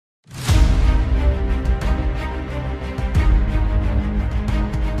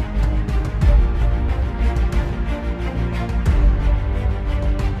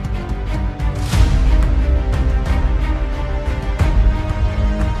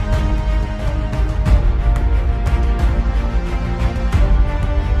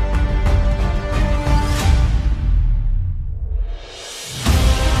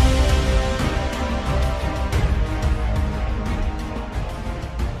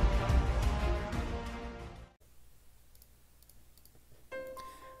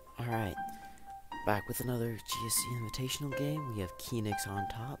back with another GSC Invitational game. We have Kenix on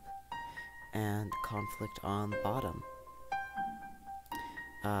top and Conflict on the bottom.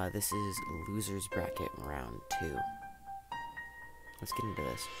 This is Loser's Bracket round 2. Let's get into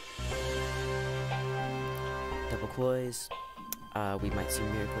this. Double Coys. We might see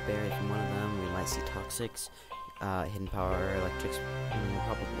Miracle Berry from one of them. We might see Toxics. Hidden Power, Electrics.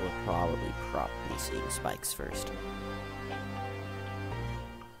 Probably seeing Spikes first.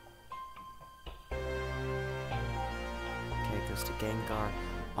 Goes to Gengar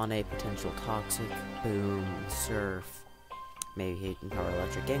on a potential Toxic, Boom, Surf, maybe Hidden Power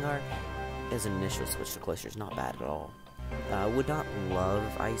Electric. Gengar as an initial switch to Cloister is not bad at all. Would not love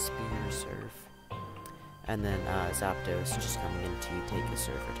Ice Beam or Surf. And then Zapdos just coming in to take a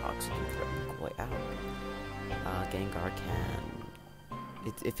Surf or Toxic and threaten Koi out. Gengar can,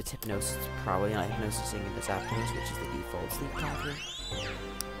 if it's Hypnosis, it's probably not Hypnosising into Zapdos, which is the default Sleep Talker.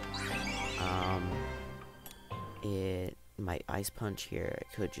 It might Ice Punch here. It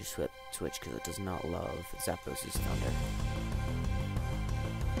could just switch because it does not love Zapdos' Thunder.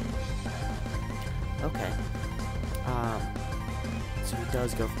 Okay. So he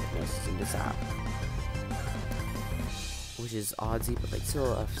does go for Hypnosis into Zap, which is oddsy, but like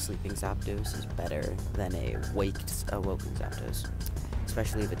still a sleeping Zapdos is better than a woken Zapdos,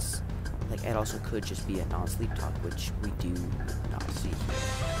 especially if it's like it also could just be a non-sleep talk, which we do not see here.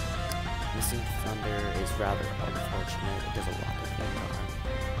 Missing Thunder is rather unfortunate. It does a lot of things.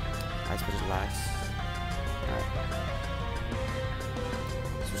 Ice Punch Lax.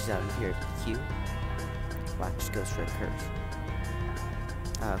 Switches out in here to Q. Lax goes for a Curse.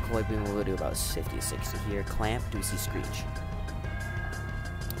 Koi Boom will do about 50 to 60 here. Clamp, do we see Screech?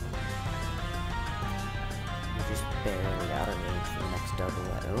 You're just barely out of range for the next double.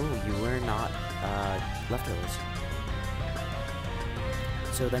 Oh, you were not leftovers.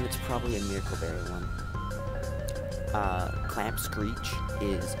 So then it's probably a Miracle Berry one. Clamp Screech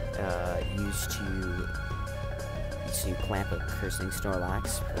is used to clamp a cursing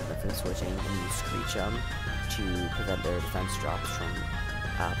Snorlax from switching, and use Screech to prevent their defense drops from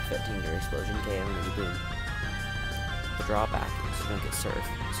preventing your Explosion KO and your Boom. The drawback is you don't get Surf,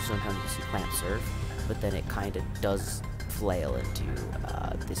 so sometimes you see Clamp Surf, but then it kind of does flail into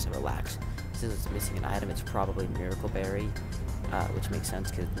this Relax. Since it's missing an item, it's probably Miracle Berry. Which makes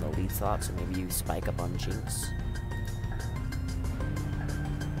sense because it's in the lead slot, so maybe you spike up on Jinx.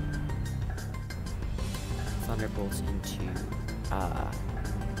 Thunderbolts into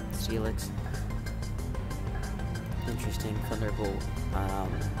Steelix. Interesting. Thunderbolt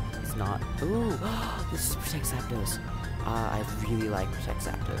is not. Ooh! This is Protect Zapdos. I really like Protect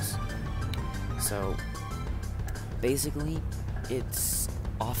Zapdos. So basically, it's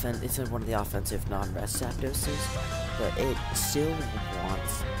one of the offensive non-rest Zapdoses. But it still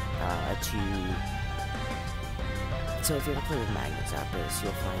wants so if you ever play with Magnet Zapdos,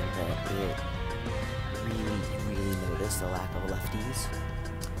 you'll find that it really notice the lack of lefties.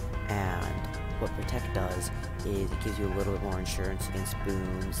 And what Protect does is it gives you a little bit more insurance against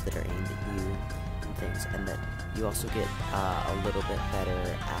booms that are aimed at you and things, and that you also get a little bit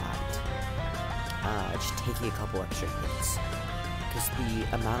better at just taking a couple extra hits. Because the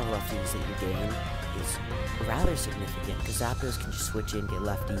amount of lefties that you gain is rather significant, because Zapdos can just switch in, get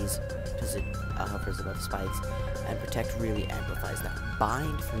lefties, because it hovers above spikes, and Protect really amplifies that.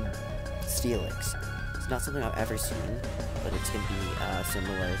 Bind from Steelix. It's not something I've ever seen, but it's going to be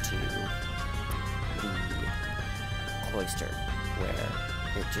similar to the Cloister, where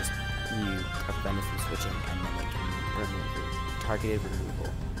it just, you are prevented from switching, and then it can remove targeted removal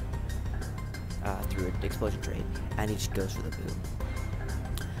through an explosion trade, and he just goes for the Boom.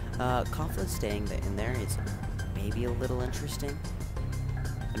 Conflict staying in there is maybe a little interesting,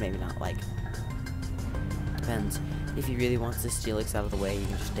 and maybe not. Like, depends. If he really wants this Steelix out of the way, you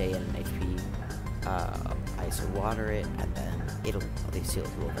can just stay in an HP, ice or water it, and then the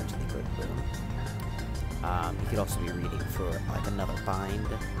Steelix will eventually go to Boom. You could also be reading for like another Bind,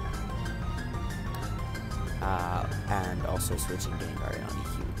 and also switching Gengar on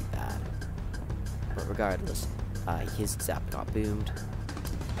EQ would be bad. But regardless, his Zap got boomed.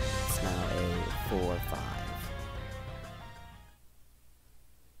 It's now a 4-5.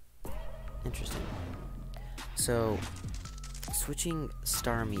 Interesting. So, switching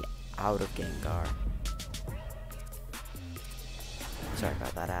Starmie out of Gengar. Sorry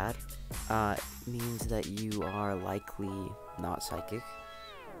about that ad. Means that you are likely not Psychic.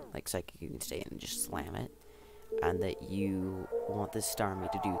 Like Psychic, you can stay in and just slam it. And that you want this Starmie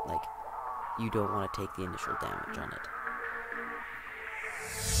to do, like, you don't want to take the initial damage on it.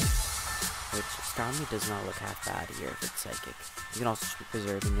 Which Starmie does not look half bad here if it's Psychic. You can also just be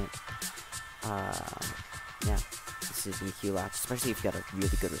preserving it. Yeah, this is EQ lax, especially if you got a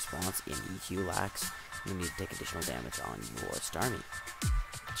really good response in EQ lax. You need to take additional damage on your Starmie,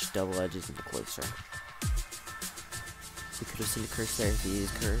 which double edges into closer. We could have seen a curse there if he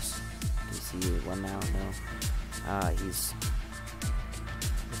used curse. Can you see one now? No. He's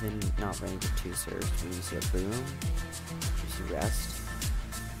within not range of 2 serves. We see a boom. We see rest.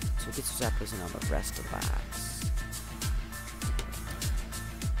 So it gets Zapdos in on the rest of lax.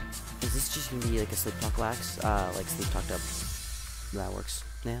 Is this just gonna be like a sleep talk lax? Like sleep talked up. That works.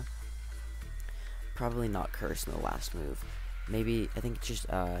 Yeah. Probably not curse in the last move. Maybe I think it's just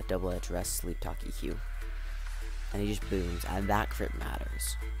double edge rest sleep talk EQ. And he just booms, and that crit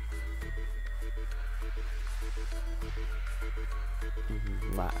matters.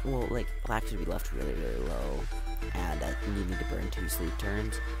 Well, like, lax would be left really, really low, and you need to burn 2 sleep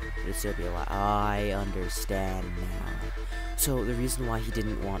turns, but it'd still be a lot. I understand now. So the reason why he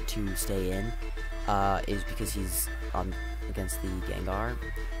didn't want to stay in is because he's against the Gengar,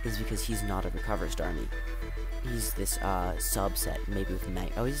 is because he's not a recover Starmie. He's this subset, maybe with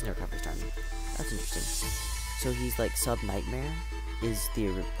Night. Oh, he's a recover Starmie. That's interesting. So he's like sub-Nightmare is the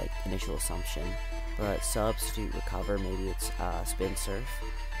like initial assumption, but substitute recover, maybe it's spin surf.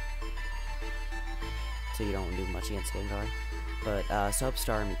 So you don't do much against Gengar. But sub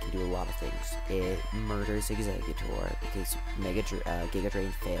Starmie can do a lot of things. It murders Executor because Giga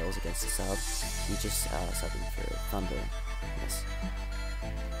Drain fails against the sub. You just subbing for Thunder. Yes.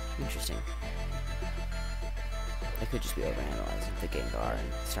 Interesting. I could just be overanalyzing the Gengar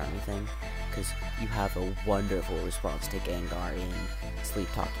and Starmie thing, because you have a wonderful response to Gengar in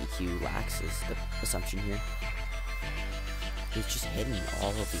Sleep Talk EQ lax is the assumption here. He's just hitting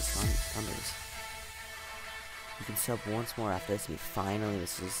all of these thunders. You can sub once more after this and he finally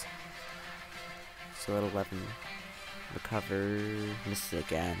misses. So at 11, recover, misses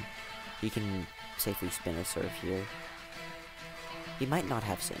again. He can safely spin a surf here. He might not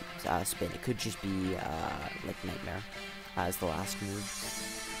have spin. It could just be like Nightmare as the last move.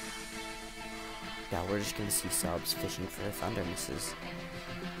 Yeah, we're just gonna see subs fishing for thunder misses.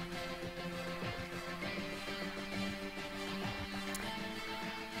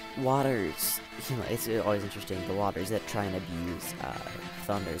 Waters, you know, it's always interesting. The waters that try and abuse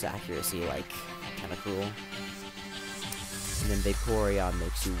Thunder's accuracy, like, kind of cool. And then Vaporeon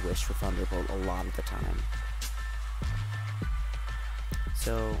makes you wish for Thunderbolt a lot of the time.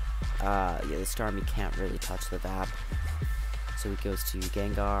 So, yeah, the Starmie can't really touch the Vap. So he goes to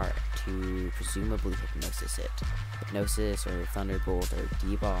Gengar to presumably Hypnosis it. Hypnosis or Thunderbolt or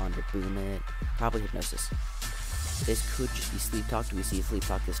D-Bond or Boom it. Probably Hypnosis. This could just be Sleep Talk. Do we see Sleep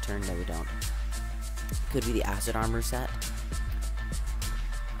Talk this turn? No, we don't. Could be the Acid Armor set.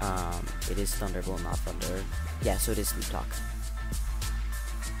 It is Thunderbolt, not Thunder. Yeah, so it is Sleep Talk.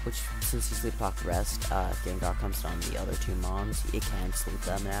 Which, since he Sleep Talk Rest, Gengar comes on the other 2 Mons. It can sleep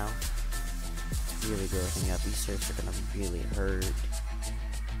them now. It's really building up. These surfs are gonna really hurt.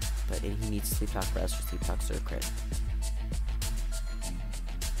 But he needs Sleep Talk Rest or Sleep Talk Surf Crit.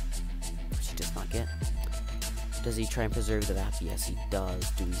 Which he does not get. Does he try and preserve the Vap? Yes, he does.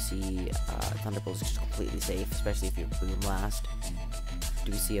 Do we see Thunderbolt is just completely safe, especially if you Boom Blast?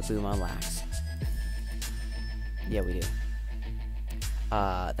 Do we see a Boom on Lax? Yeah, we do.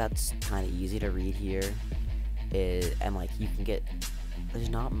 That's kind of easy to read here. And like you can get, there's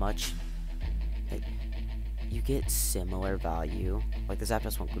not much. Like, you get similar value. Like the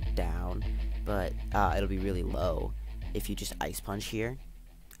Zapdos won't go down, but it'll be really low if you just Ice Punch here,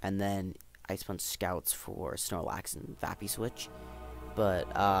 and then Ice Punch Scouts for Snorlax and Vappy Switch. But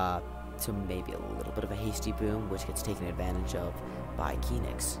so maybe a little bit of a hasty Boom, which gets taken advantage of by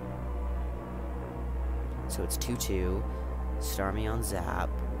Kenix. So it's 2-2. Starmie on Zap.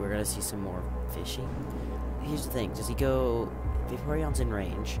 We're gonna see some more fishing. Here's the thing: does he go? Vaporeon's in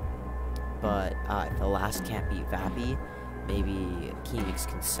range, but if the last can't beat Vappy, maybe Kenix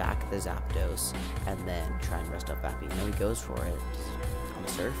can sack the Zapdos and then try and rest up Vappy. No, he goes for it. On the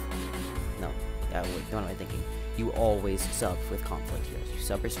surf? No. Yeah, wait, what am I thinking? You always sub with conflict here. You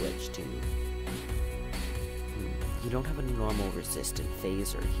sub or switch to. You don't have a normal resistant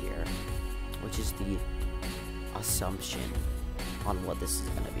phaser here, which is the assumption on what this is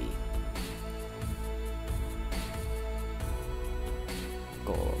gonna be.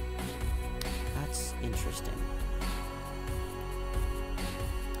 Gold. That's interesting.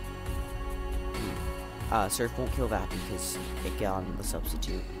 Surf won't kill Vappy because it got on the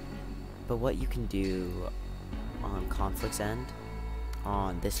substitute. But what you can do on Conflict's end,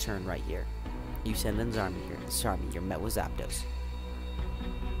 on this turn right here, you send in Starmie here. Starmie, you're met with Zapdos.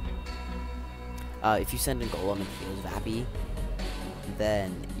 If you send in Golem and heals Vappy,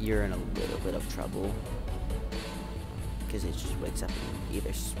 then you're in a little bit of trouble. Because it just wakes up and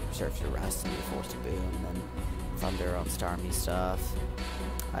either surfs or rests and you're forced to boom, and then thunder on Starmie stuff.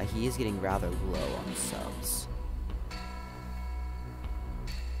 He is getting rather low on subs.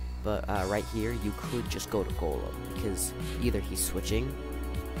 But right here, you could just go to Golem, because either he's switching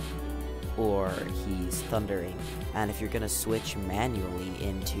or he's thundering. And if you're gonna switch manually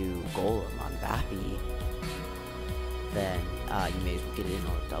into Golem on Vappy, then you may as well get it in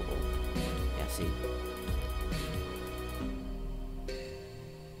on a double. Yeah, see?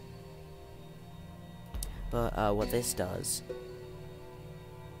 But what this does,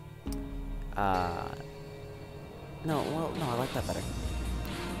 no, I like that better,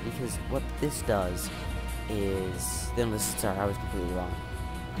 because what this does is, sorry, I was completely wrong,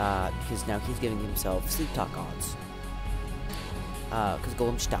 because now he's giving himself sleep talk odds, because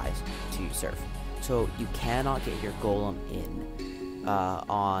Golem just dies to surf, so you cannot get your Golem in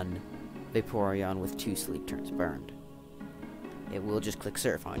on Vaporeon with 2 sleep turns burned. It will just click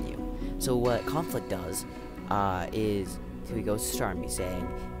surf on you. So what Conflict does is he goes to Starmie saying,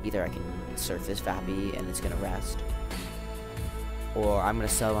 either I can surf this Vappy and it's gonna rest, or I'm gonna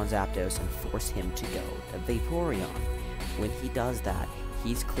sub on Zapdos and force him to go to Vaporeon. When he does that,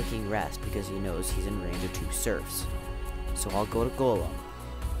 he's clicking rest because he knows he's in range of 2 surfs. So I'll go to Golem,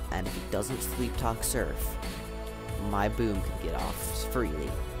 and if he doesn't sleep talk surf, my boom can get off freely.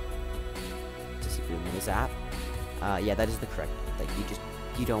 Does he boom in his app? Yeah, that is the correct. Like,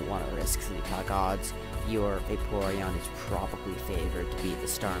 you don't want to risk sleep talk odds. Your Vaporeon is probably favored to beat the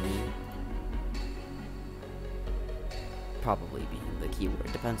Starmie. Probably being the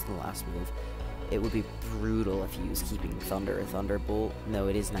keyword. Depends on the last move. It would be brutal if he was keeping Thunder or Thunderbolt. No,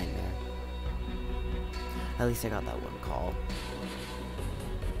 it is Nightmare. At least I got that one call.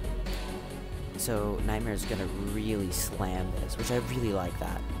 So Nightmare's gonna really slam this, which I really like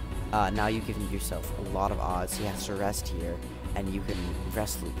that. Now you've given yourself a lot of odds. He has to rest here, and you can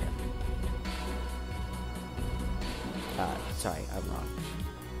rest loop him. Sorry, I'm wrong.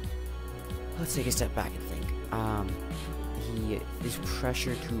 Let's take a step back and think. He is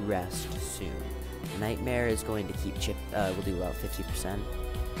pressured to rest soon. Nightmare is going to keep will do about 50%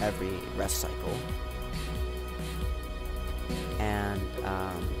 every rest cycle. And,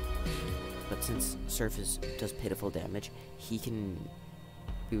 but since Surf does pitiful damage, he can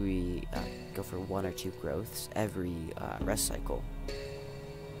go for 1 or 2 growths every rest cycle.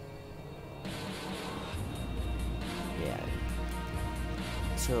 Yeah.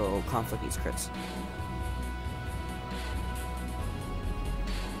 So Conflict needs crits.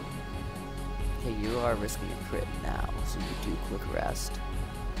 Okay, you are risking a crit now, so you do quick rest.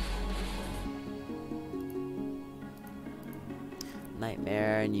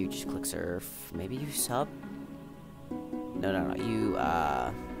 Nightmare, and you just click surf. Maybe you sub? No, you,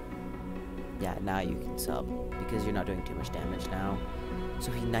 yeah, now you can sub, because you're not doing too much damage now.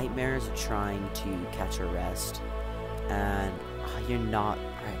 So he Nightmares trying to catch a rest, and you're not,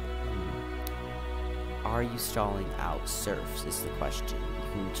 are you stalling out surfs is the question.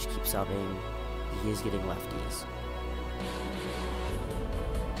 You can just keep subbing. He is getting lefties.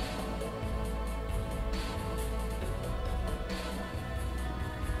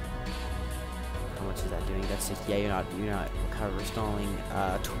 How much is that doing? That's 60. Yeah, you're not recover stalling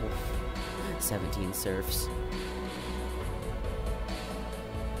 17 surfs.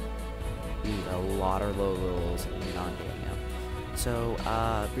 You need a lot of low rolls and you're not getting them. So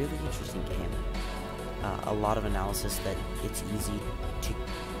really interesting game. A lot of analysis that it's easy to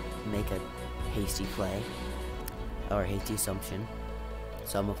make a hasty play or hasty assumption,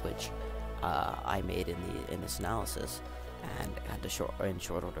 some of which I made in this analysis, and had to in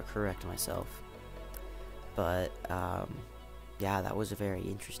short order correct myself. But yeah, that was a very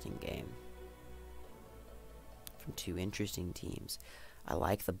interesting game from 2 interesting teams. I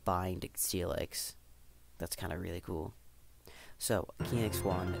like the bind Steelix. That's kind of really cool. So Kenix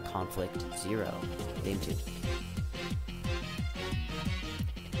 1, Conflict 0, game 2.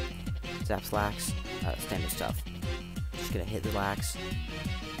 Zap Slax, standard stuff. Just gonna hit the Lax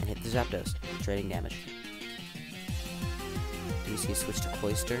and hit the Zapdos, trading damage. Do you see a switch to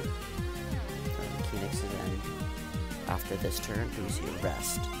Cloyster? Kenix is in. After this turn, do we see a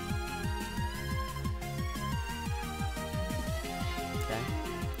rest? Okay.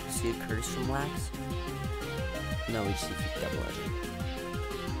 Do you see a curse from Lax? No, we just see double edging.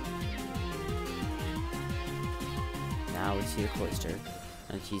 Now we see a Cloyster.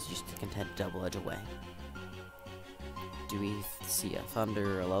 And he's just content to double edge away. Do we see a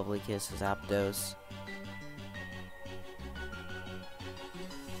Thunder, a Lovely Kiss, a Zapdos?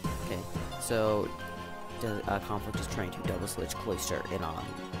 Okay, so Conflict is trying to double switch Cloister in on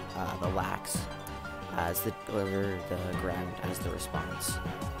the Lax as the ground as the response.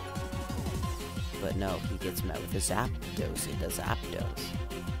 But no, he gets met with a Zapdos into Zapdos.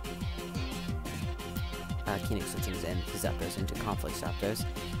 Kenix switches in Zapdos into Conflict Zapdos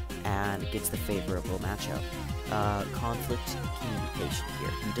and gets the favorable matchup. Conflict can be patient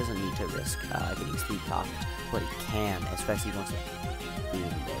here. He doesn't need to risk getting sleep talked, but he can, especially once it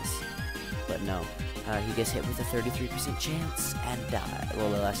boom this. But no, he gets hit with a 33% chance and well,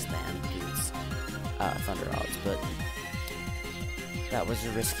 less than his Thunder odds, but that was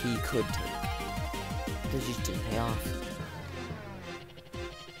a risk he could take. It just didn't pay off.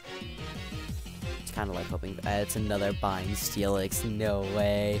 It's kind of like hoping it's another Bind Steelix. No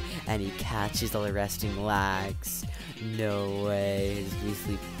way. And he catches all the resting lags. No way. His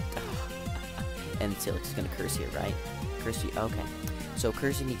sleep. And Steelix is gonna curse here, right? Curse you. Okay. So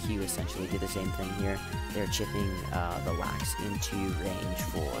Curse and EQ essentially do the same thing here. They're chipping the lax into range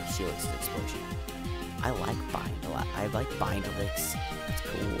for Steelix's explosion. I like Bind-A-Licks. That's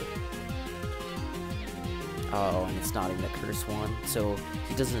cool. Oh, and it's not even a curse one, so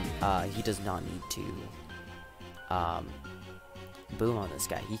he does not need to boom on this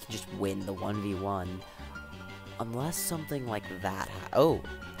guy. He can just win the 1v1 unless something like that oh,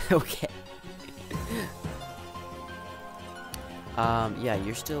 okay. Yeah,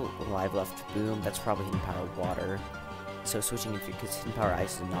 you're still alive left boom. That's probably Hidden Power Water. So switching because Hidden Power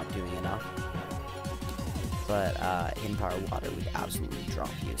Ice is not doing enough. But Hidden Power Water would absolutely drop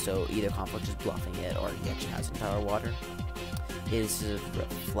you. So either Conflict is bluffing it, or he actually has Hidden Power Water. Is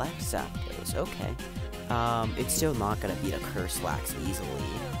Reflect Zapdos. Okay. It's still not gonna beat a Curse Lax easily.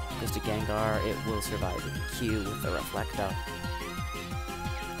 Because to Gengar, it will survive with the Q with the Reflect up.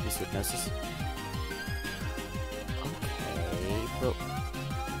 This Hypnosis. Okay, but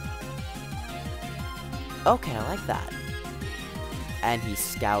okay, I like that. And he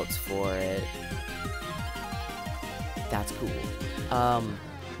scouts for it. That's cool.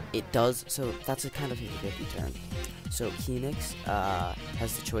 It does, so that's a kind of 50-50 turn. So Kenix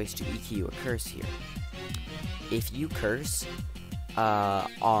has the choice to EQ or curse here. If you curse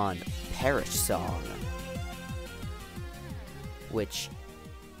on Perish Song, which,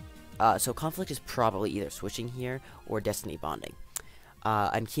 so Conflict is probably either switching here or Destiny Bonding.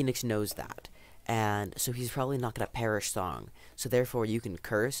 And Kenix knows that. And so he's probably not going to Perish Song. So therefore you can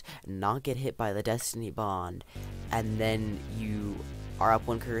curse, not get hit by the Destiny Bond, and then you are up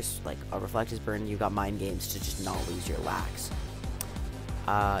one curse, like a Reflect is burned, you got Mind Games to just not lose your lax.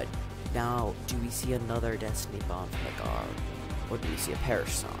 Now, do we see another Destiny Bond from the guard? Or do we see a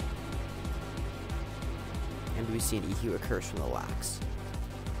Perish Song? And do we see an EQ or curse from the lax?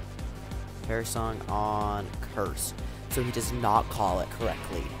 Perish Song on curse. So he does not call it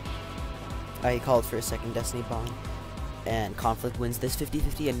correctly. He called for a second Destiny Bond, and Conflict wins this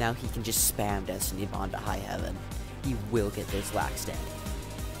 50-50, and now he can just spam Destiny Bond to high heaven. He will get this lax down.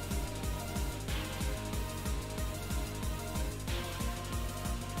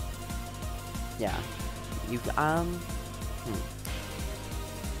 Yeah,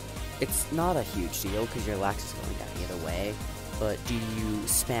 it's not a huge deal because your lax is going down either way, but do you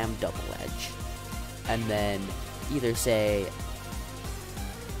spam Double Edge, and then either say,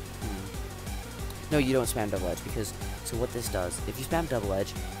 no, you don't spam Double Edge, because, so what this does, if you spam Double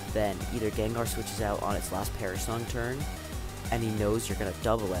Edge, then either Gengar switches out on its last Perish Song turn, and he knows you're going to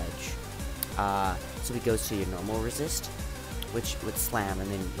Double Edge, so he goes to your normal resist, which would slam,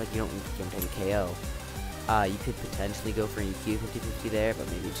 and then, like, you don't need to give him take a KO. You could potentially go for an EQ 50-50 there, but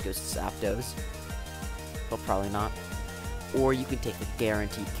maybe it just goes to Zapdos. But probably not. Or you could take the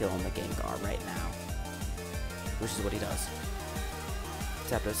guaranteed kill on the Gengar right now, which is what he does.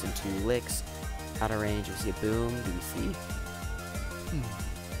 Zapdos into Licks. Out of range, we see a boom. Do we see?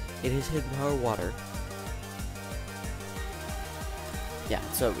 It is Hidden Power Water. Yeah,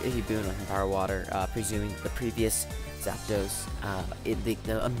 so if you boom on Hidden Power Water, presuming the previous Zapdos,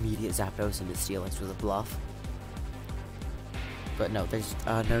 the immediate Zapdos into Steelix was a bluff. But no, there's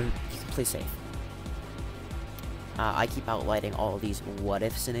no, you can play safe. I keep outlining all these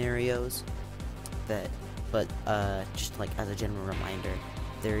what-if scenarios, but just like as a general reminder,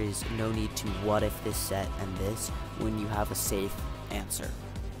 there is no need to what if this set and this when you have a safe answer.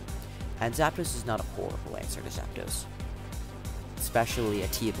 And Zapdos is not a horrible answer to Zapdos. Especially a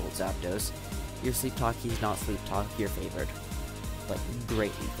T-Bolt Zapdos. Your Sleep Talk, he's not Sleep Talk, you're favored. Like,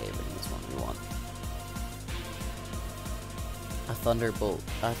 greatly favored in this 1v1. A Thunderbolt,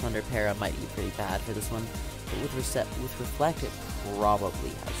 a Thunder Para might be pretty bad for this one, but with Reflect, it probably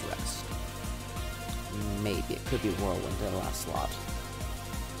has rest. Maybe, it could be Whirlwind in the last slot.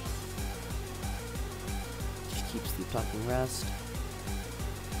 keep sleep talking rest.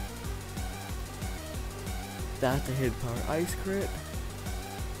 That's a hidden power ice crit.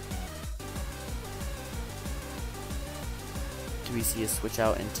 Do we see a switch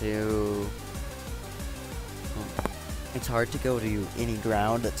out into... It's hard to go to any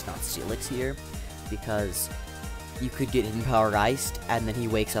ground that's not Steelix here, because you could get hidden power iced, and then he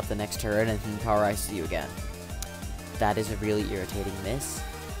wakes up the next turn and hidden power ices you again. That is a really irritating miss.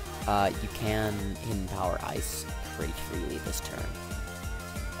 You can hidden power ice pretty freely this turn.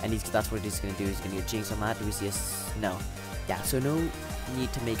 And that's what he's going to do. He's going to get Jinx on that. Do we see a... No. Yeah, so no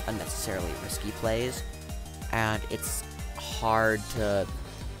need to make unnecessarily risky plays. And it's hard to...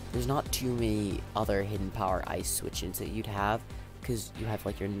 There's not too many other hidden power ice switch-ins that you'd have, because you have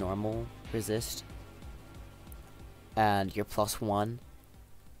like your normal resist and your +1.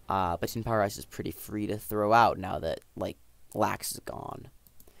 But hidden power ice is pretty free to throw out now that like Lax is gone.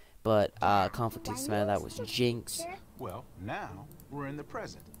 But conflicting command that was Jinx. Well, now we're in the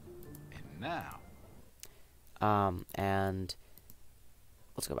present. And now. And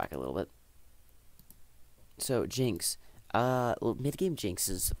let's go back a little bit. So Jinx. Mid-game Jinx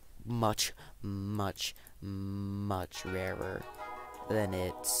is much rarer than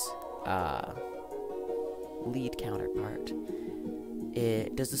its lead counterpart.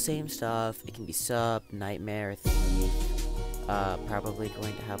 It does the same stuff. It can be sub, nightmare, thief. Probably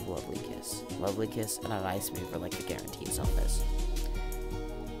going to have Lovely Kiss. Lovely Kiss and an Ice Move are like the guaranteed softness.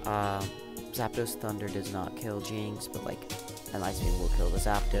 Zapdos Thunder does not kill Jinx, but like an Ice Move will kill the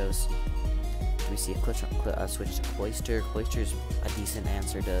Zapdos. We see a switch to Cloyster. Cloyster's a decent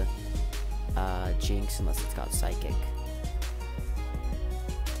answer to Jinx unless it's got Psychic.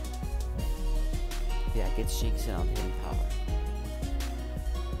 Yeah, it gets Jinx in on hidden power.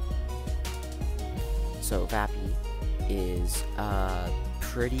 So Vappy is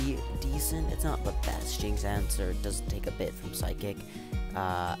pretty decent. It's not the best Jinx answer. It does take a bit from Psychic.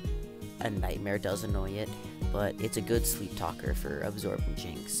 A Nightmare does annoy it, but it's a good sleep talker for absorbing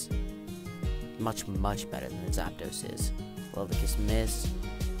Jinx. Much better than the Zapdos is. Lovely Kiss miss.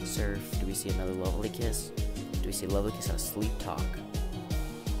 Surf. Do we see another Lovely Kiss? Do we see Lovely Kiss on a Sleep Talk?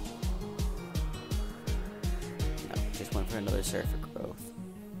 No, just went for another Surf for growth.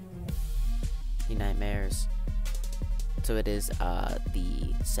 He Nightmares. So it is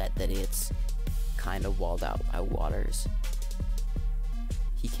the set that it's kind of walled out by waters.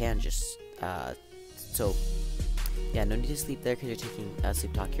 He can just yeah, no need to sleep there because you're taking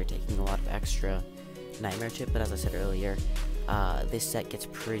Sleep Talk, you're taking a lot of extra Nightmare Chip, but as I said earlier, this set gets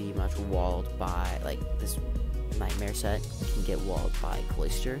pretty much walled by, like, this Nightmare set can get walled by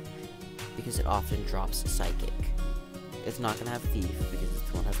Cloyster, because it often drops Psychic. It's not going to have Thief, because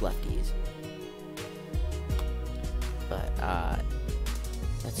this one has lefties. But,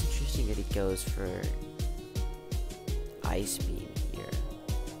 that's interesting that he goes for Ice Beam here.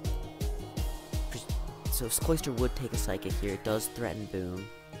 So Cloyster would take a Psychic here. It does threaten Boom.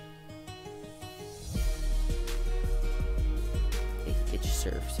 It just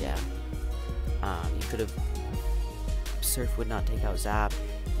Surfs, yeah. You could have... Surf would not take out Zap.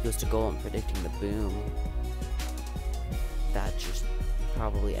 He goes to Golem, predicting the Boom. That just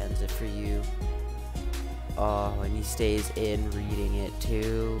probably ends it for you. Oh, and he stays in, reading it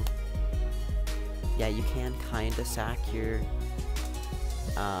too. Yeah, you can kind of sack your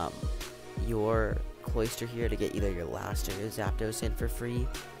Cloyster here to get either your last or your Zapdos in for free,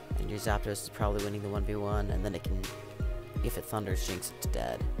 and your Zapdos is probably winning the 1v1, and then it can, if it Thunders Jinx, it's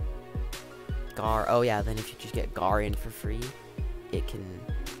dead. Gar, oh yeah, then if you just get Gar in for free, it can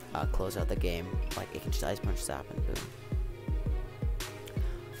close out the game. Like, it can just Ice Punch Zap and boom.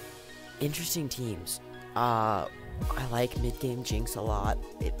 Interesting teams. I like mid-game Jinx a lot.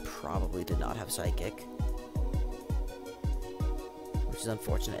 It probably did not have Psychic, which is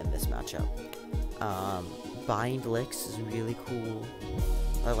unfortunate in this matchup. Bind Licks is really cool.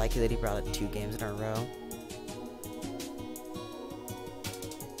 I like it that he brought it 2 games in a row.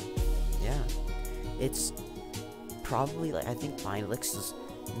 Yeah. It's probably, like, I think Bind Licks is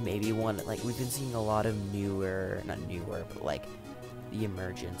maybe one, like, we've been seeing a lot of not newer, but, like, the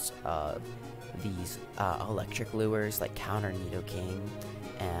emergence of these electric lures, like Counter Nidoking,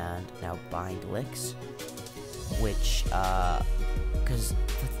 and now Bind Licks, which, because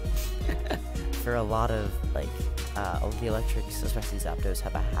for a lot of, like, the electrics, especially Zapdos,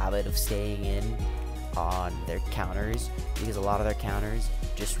 have a habit of staying in on their counters, because a lot of their counters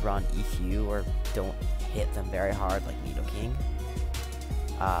just run EQ or don't hit them very hard, like Nidoking.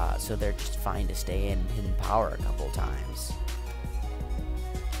 So they're just fine to stay in Hidden Power a couple times.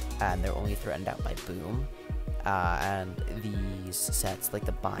 And they're only threatened out by Boom. And these sets, like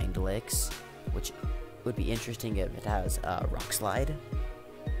the Bind Licks, which would be interesting if it has Rock Slide,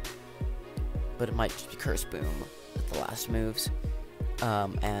 but it might just be Curse Boom with the last moves.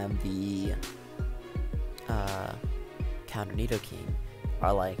 And the Counter Nidoking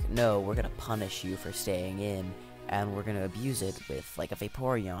are like, no, we're gonna punish you for staying in, and we're gonna abuse it with like a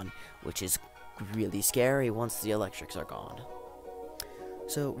Vaporeon, which is really scary once the electrics are gone.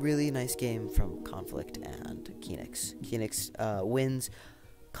 So really nice game from Conflict and Kenix. Kenix wins.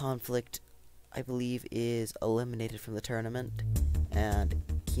 Conflict, I believe, is eliminated from the tournament, and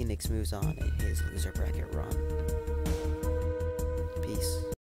Kenix moves on in his loser bracket run.